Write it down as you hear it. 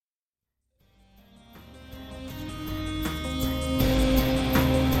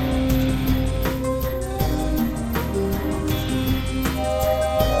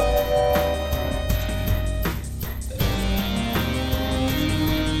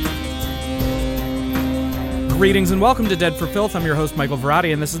Greetings and welcome to Dead for Filth. I'm your host, Michael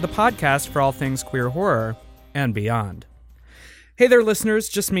Verratti, and this is the podcast for all things queer horror and beyond. Hey there, listeners.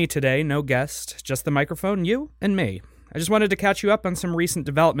 Just me today. No guest. Just the microphone, you and me. I just wanted to catch you up on some recent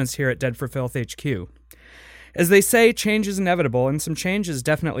developments here at Dead for Filth HQ. As they say, change is inevitable, and some change is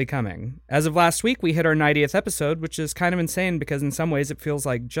definitely coming. As of last week, we hit our 90th episode, which is kind of insane because in some ways it feels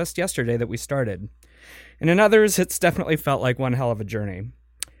like just yesterday that we started. And in others, it's definitely felt like one hell of a journey.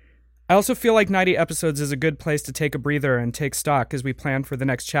 I also feel like 90 episodes is a good place to take a breather and take stock as we plan for the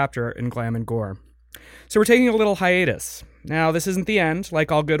next chapter in Glam and Gore. So we're taking a little hiatus. Now, this isn't the end.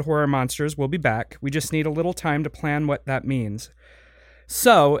 Like all good horror monsters, we'll be back. We just need a little time to plan what that means.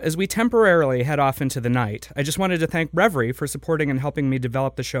 So, as we temporarily head off into the night, I just wanted to thank Reverie for supporting and helping me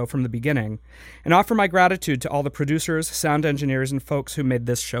develop the show from the beginning, and offer my gratitude to all the producers, sound engineers, and folks who made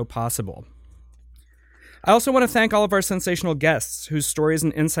this show possible. I also want to thank all of our sensational guests whose stories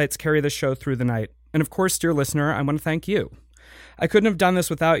and insights carry the show through the night. And of course, dear listener, I want to thank you. I couldn't have done this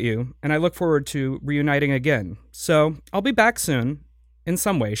without you, and I look forward to reuniting again. So, I'll be back soon, in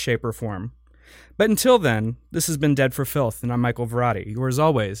some way, shape, or form. But until then, this has been Dead for Filth, and I'm Michael Verratti, yours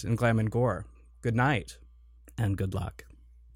always in Glam and Gore. Good night, and good luck.